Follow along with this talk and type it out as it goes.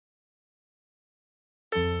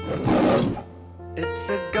It's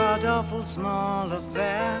a god-awful small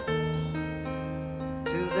affair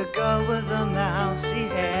to the girl with the mousy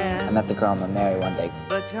hair. I met the girl I'm gonna marry one day.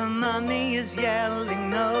 But her mommy is yelling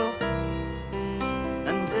no,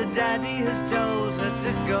 and her daddy has told her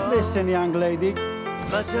to go. Listen, young lady.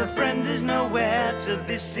 But her friend is nowhere to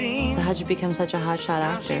be seen. So how'd you become such a hotshot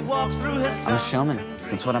actor? She walks through her I'm a showman.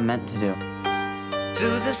 That's what I'm meant to do. to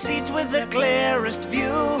the seat with the clearest view.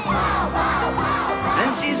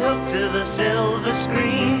 And she's hooked to the silver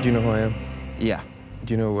screen. Do you know who I am? Yeah.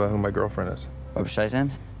 Do you know who my girlfriend is? Barbara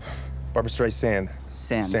Streisand? Barbara Streisand.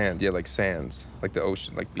 Sand. Sand, yeah, like sands. Like the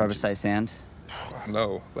ocean, like Barbara beaches. Streisand?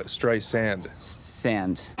 No, like Streisand.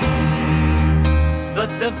 Sand. But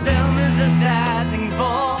the film is a sad thing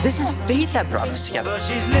for. This is fate that brought us together. But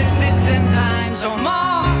she's lived it 10 times or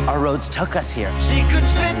more. Our roads took us here. She could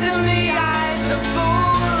spit in the eyes of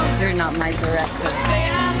fools. You're not my director. They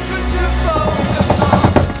ask her to focus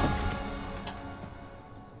on.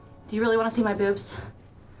 Do you really want to see my boobs?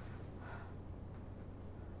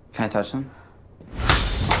 Can I touch them?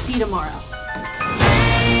 See you tomorrow.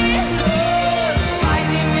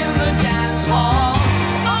 Fighting in the dance hall.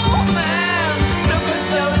 Oh man, look at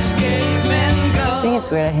those cavemen go. I think it's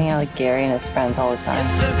weird I hang out with Gary and his friends all the time.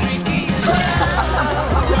 It's a freaky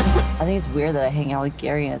I think it's weird that I hang out with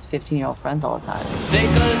Gary and his 15-year-old friends all the time. Take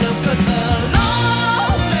a look at the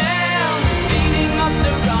long man beating up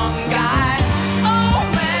the wrong guy. Oh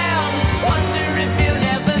man, wonder if you'll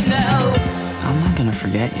ever know I'm not gonna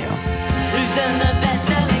forget you. who's in the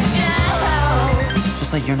best-selling show.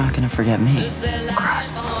 Just like you're not gonna forget me.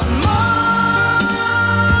 Gross.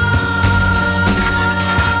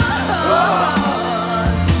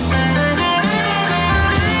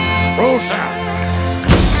 Roll sound.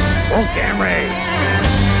 Roll camera A.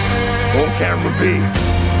 Roll camera B.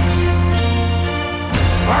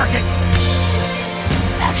 Mark it.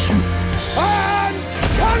 Action. I'm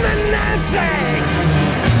coming, Nancy!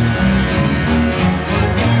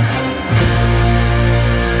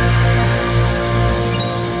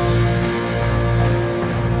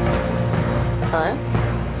 Hello?